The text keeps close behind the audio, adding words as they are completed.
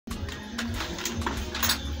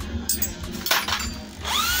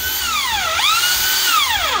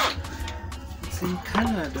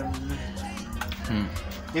Canada, man.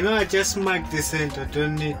 You know, I just mark the center.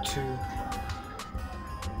 Don't need to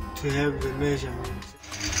have the measurements.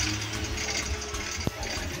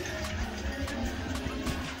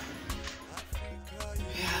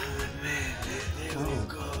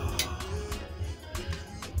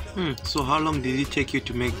 So how long did it take you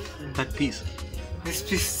to make that piece? This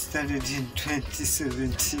piece started in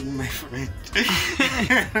 2017, my friend.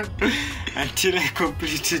 Until I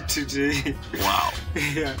completed today. Wow.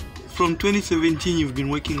 Yeah. From 2017 you've been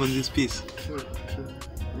working on this piece? True.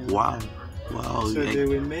 Wow. Wow. So there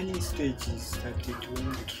were many stages that it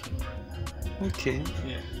went through. Okay.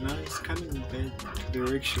 Yeah, now it's coming back to the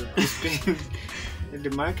workshop. It's been in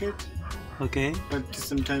the market. Okay. But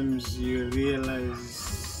sometimes you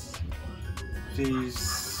realize there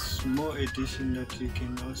is more addition that you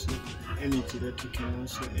can also, energy that you can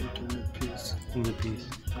also add on the piece. On the piece.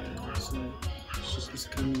 So it's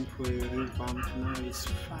coming for a revamp now. It's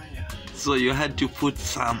fire. So you had to put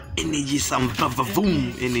some energy, some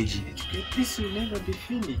boom energy. The piece will never be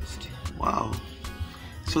finished. Wow.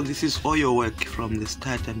 So this is all your work from the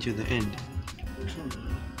start until the end. True.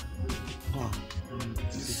 Wow.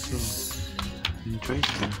 This is so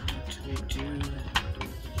interesting. What we do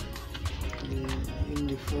in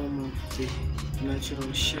the form of the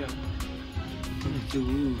natural shell of the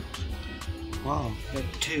wood. Wow. That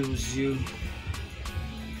tells you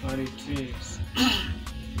what it is.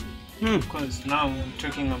 Because now I'm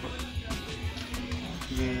talking about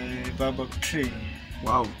the baobab tree.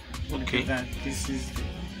 Wow. Look Okay. at that. This is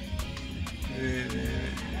the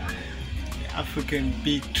African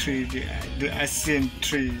big tree, the Asian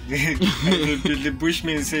tree. The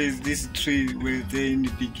Bushman says this tree was there in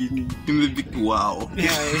the beginning. In the big wow.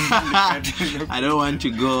 Yeah, I don't want to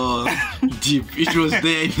go deep. It was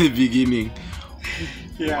there in the beginning.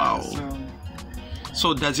 yeah, Wow.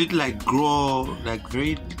 So does it like grow like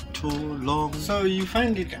very tall, long? So you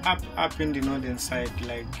find it up in the northern side,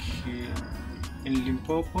 like in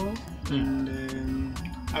Limpopo and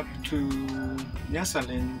up to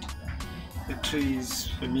Nyasaland. The tree is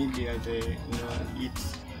familiar there. You know,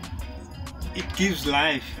 it gives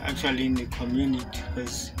life actually in the community,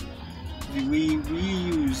 because we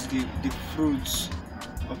use the fruits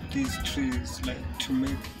of these trees like to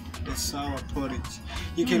make the sour porridge.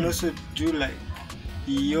 You can also do like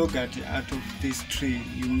yogurt out of this tree.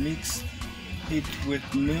 You mix it with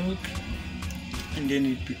milk and then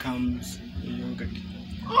it becomes yogurt.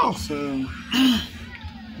 Oh. So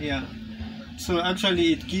yeah, so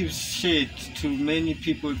actually it gives shade to many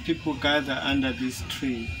people. People gather under this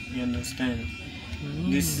tree, you understand.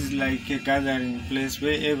 This is like a gathering place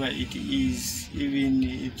wherever it is,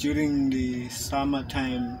 even during the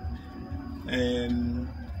summertime.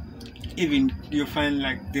 Even you find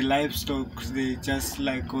like the livestock, they just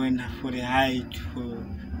like going for the hide for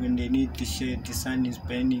when they need the shade. The sun is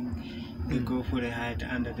burning, they go for the hide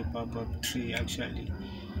under the baobab tree actually.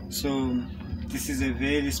 So this is a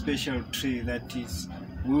very special tree that is,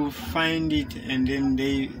 we'll find it and then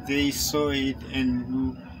they saw it and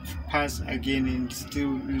will pass again and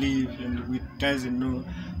still live, and we doesn't know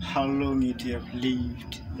how long it have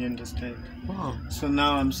lived, you understand. Wow. So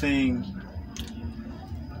now I'm saying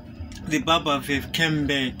the baobab have came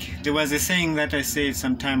back. There was a saying that I said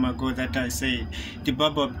some time ago that I said the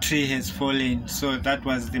baobab tree has fallen. So that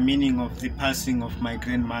was the meaning of the passing of my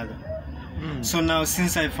grandmother. So now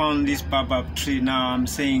since I found this baobab tree, now I'm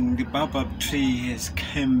saying the baobab tree has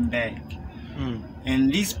come back.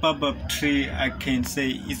 And this baobab tree, I can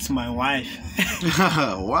say it's my wife.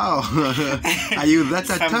 Wow. Are you that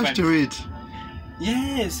attached to it?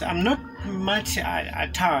 Yes, I'm not much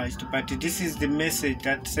attached, but this is the message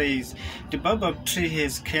that says the baobab tree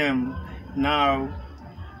has come. Now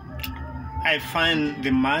I find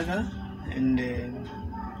the mother, and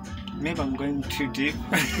maybe I'm going too deep.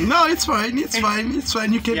 No, it's fine. It's fine. It's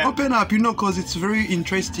fine. You can open up, you know, because it's very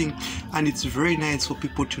interesting and it's very nice for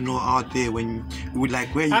people to know out there when you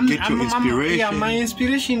like where you get your inspiration. Yeah, my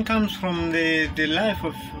inspiration comes from the life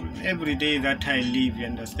of every day that I live, you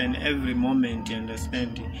understand, every moment, you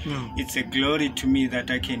understand. It's a glory to me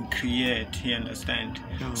that I can create, you understand.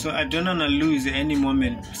 So I don't want to lose any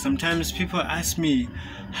moment. Sometimes people ask me,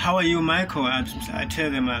 how are you, Michael? I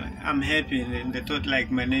tell them I'm happy, and they thought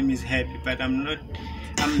like my name is Happy, but I'm not.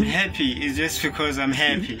 I'm happy. It's just because I'm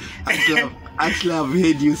happy. Actually, I've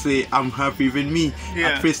heard you say I'm happy. Even me,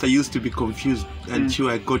 at first I used to be confused until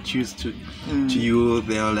I got used to you.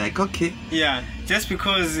 They were like, okay. Yeah, just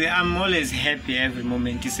because I'm always happy every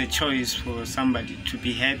moment. It's a choice for somebody to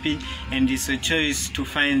be happy, and it's a choice to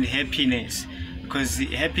find happiness, because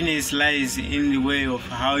happiness lies in the way of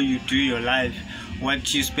how you do your life,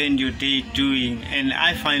 what you spend your day doing, and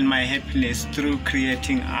I find my happiness through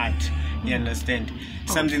creating art. You understand?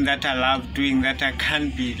 Something that I love doing, that I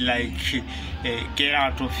can't be like get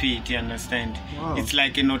out of it. You understand? Wow. It's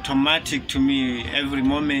like an automatic to me. Every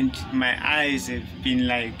moment my eyes have been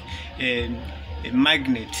like a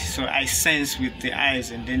magnet, so I sense with the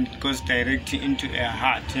eyes, and then it goes directly into a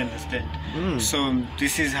heart. You understand? So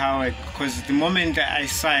this is how because the moment I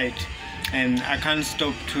sight, and I can't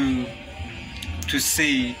stop to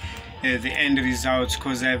see the end results,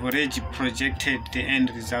 because I've already projected the end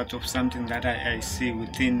result of something that I see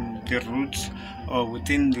within the roots, or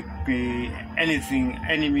within the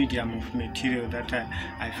any medium of material that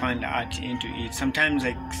I find art into it. Sometimes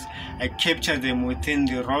I capture them within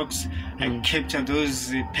the rocks. I capture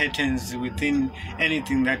those patterns within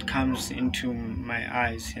anything that comes into my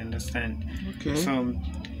eyes. You understand? Okay. So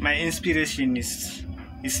my inspiration is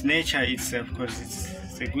nature itself, because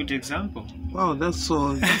it's a good example. Wow, that's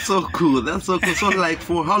so cool. That's so cool. So, like,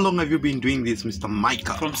 for how long have you been doing this, Mr.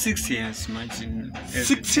 Micah? From 6 years, imagine.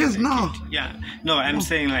 6 years now? Yeah. No, I'm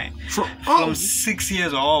saying like from 6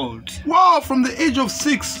 years old. Wow, from the age of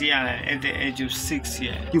 6. Yeah, at the age of 6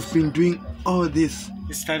 years. You've been doing all this.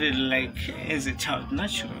 It started like as a child,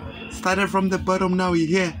 natural. Started from the bottom, now we're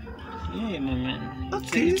here. Yeah, my man.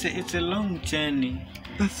 Okay. It's a long journey.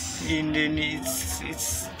 And then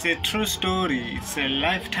it's a true story. It's a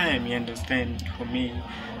lifetime, you understand, for me,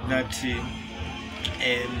 that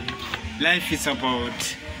life is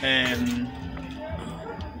about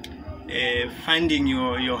finding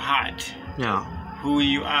your heart, who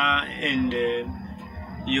you are, and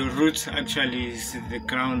your roots actually is the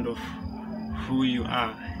ground of who you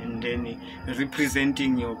are, and then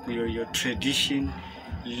representing your tradition,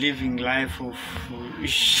 living life of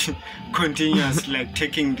continuous, like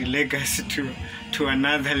taking the legacy to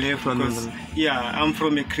another level. Because I'm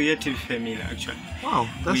from a creative family actually. Wow,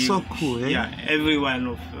 that's so cool. Yeah, every one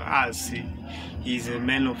of us is a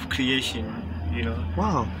man of creation, you know.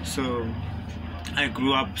 Wow. So I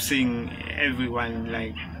grew up seeing everyone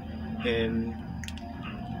like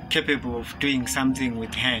capable of doing something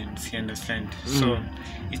with hands, you understand? So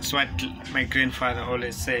it's what my grandfather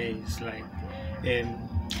always says, like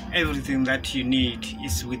everything that you need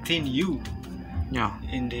is within you. Yeah.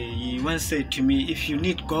 And he once said to me, if you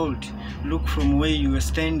need gold, look from where you are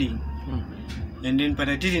standing. And then, but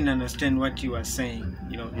I didn't understand what he was saying,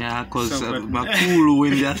 you know. Yeah, because cool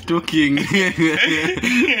when they're talking.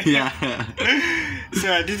 Yeah.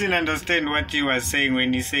 So I didn't understand what he was saying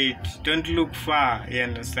when he said, don't look far, you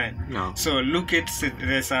understand? Yeah. So look at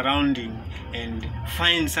the surrounding and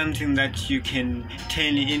find something that you can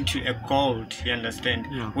turn into a gold, you understand?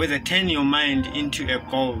 Yeah. Whether turn your mind into a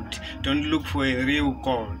gold, don't look for a real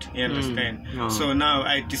gold, you understand? Yeah. So now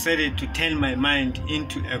I decided to turn my mind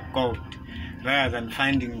into a gold, rather than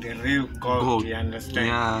finding the real gold. You understand?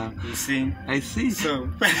 Yeah. You see? I see. So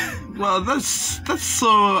well, that's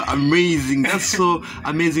so amazing. That's so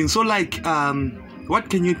amazing. So like what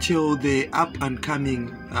can you tell the up and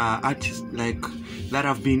coming artists like that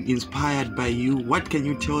have been inspired by you? What can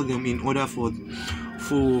you tell them in order for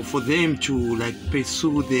them to like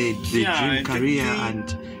pursue the dream career?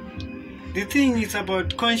 And the thing is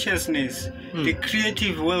about consciousness, the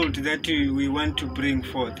creative world that we want to bring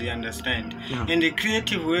forth, you understand? Yeah. In the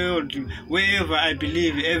creative world, wherever I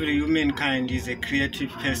believe every humankind is a creative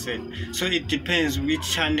person. So it depends which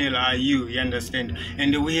channel are you understand?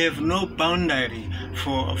 And we have no boundary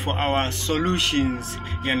for our solutions,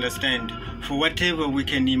 you understand? For whatever we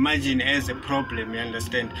can imagine as a problem, you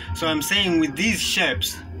understand? So I'm saying with these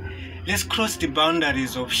shapes, let's cross the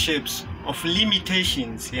boundaries of shapes, of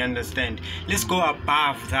limitations, you understand? Let's go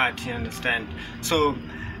above that, you understand? So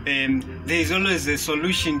there is always a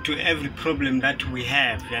solution to every problem that we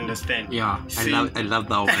have, you understand? Yeah, I love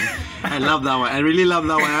that one. I love that one. I really love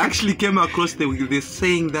that one. I actually came across the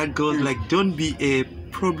saying that goes like, don't be a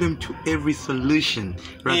problem to every solution,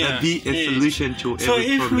 rather be a solution to every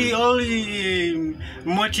problem. So if we all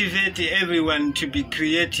motivate everyone to be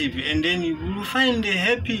creative, and then we will find a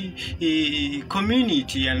happy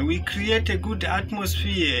community, and we create a good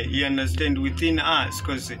atmosphere, you understand, within us.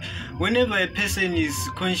 Because whenever a person is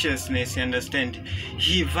consciousness, you understand,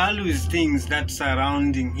 he values things that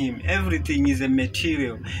surrounding him. Everything is a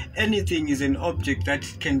material, anything is an object that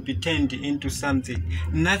can be turned into something.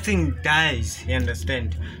 Nothing dies, you understand?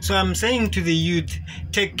 So I'm saying to the youth,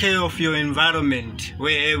 take care of your environment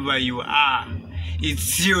wherever you are.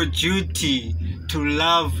 It's your duty to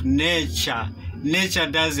love nature. Nature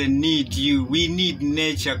doesn't need you. We need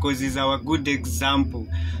nature because it's our good example.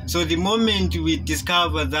 So the moment we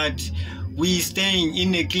discover that we staying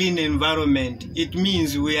in a clean environment, it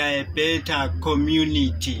means we are a better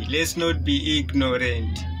community. Let's not be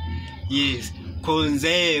ignorant. Yes,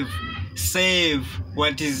 conserve, save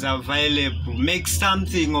what is available, make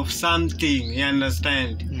something of something, you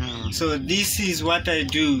understand? Yeah. So this is what I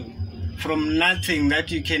do. From nothing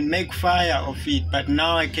that you can make fire of it, but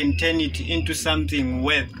now I can turn it into something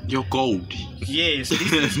worth. Your gold. Yes,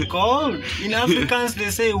 this is gold. In Africans,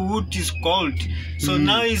 they say wood is gold. So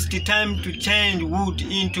now is the time to change wood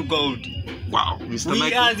into gold. Wow, Mr. We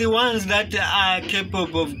Michael. are the ones that are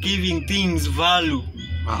capable of giving things value.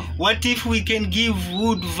 Wow. What if we can give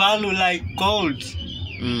wood value like gold?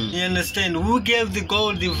 You understand? Who gave the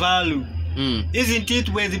gold the value? Isn't it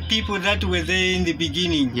were the people that were there in the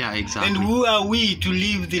beginning? Yeah, exactly. And who are we to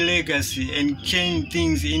leave the legacy and change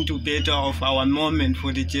things into better of our moment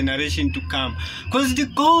for the generation to come? Because the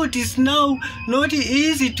gold is now not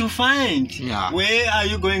easy to find. Yeah. Where are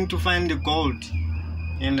you going to find the gold?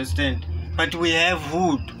 You understand? But we have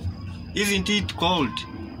wood. Isn't it gold?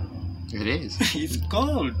 It is. It's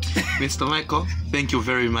gold. Mr. Michael, thank you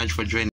very much for joining.